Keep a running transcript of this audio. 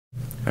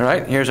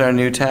Alright, here's our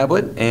new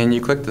tablet, and you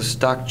click the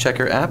Stock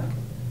Checker app.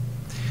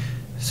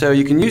 So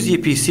you can use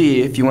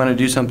EPC if you want to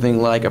do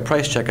something like a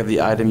price check of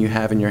the item you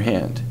have in your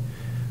hand.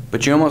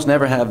 But you almost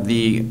never have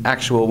the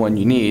actual one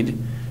you need,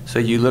 so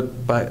you look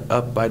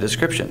up by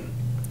description.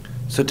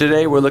 So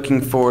today we're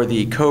looking for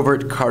the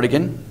Covert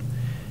cardigan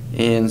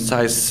in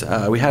size,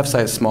 we have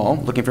size small,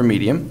 looking for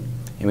medium,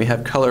 and we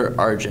have color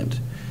argent.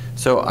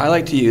 So I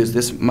like to use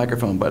this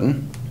microphone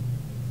button,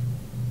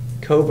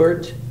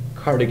 Covert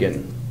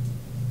cardigan.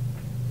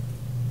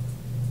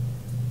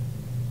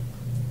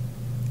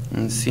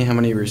 And see how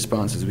many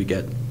responses we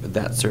get with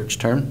that search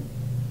term.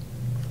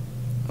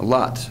 A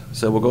lot.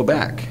 So we'll go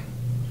back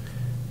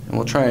and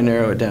we'll try and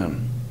narrow it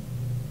down.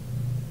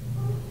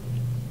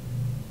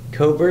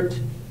 Covert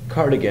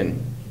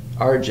cardigan,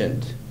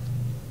 argent.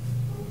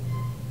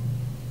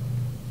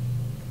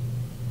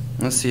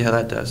 Let's see how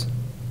that does.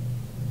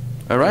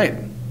 Alright,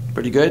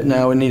 pretty good.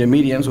 Now we need a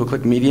medium, so we'll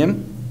click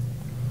medium.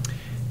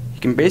 You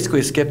can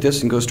basically skip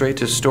this and go straight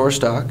to store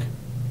stock.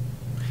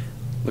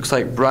 Looks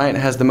like Bryant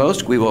has the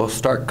most. We will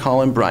start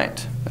calling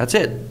Bryant. That's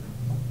it.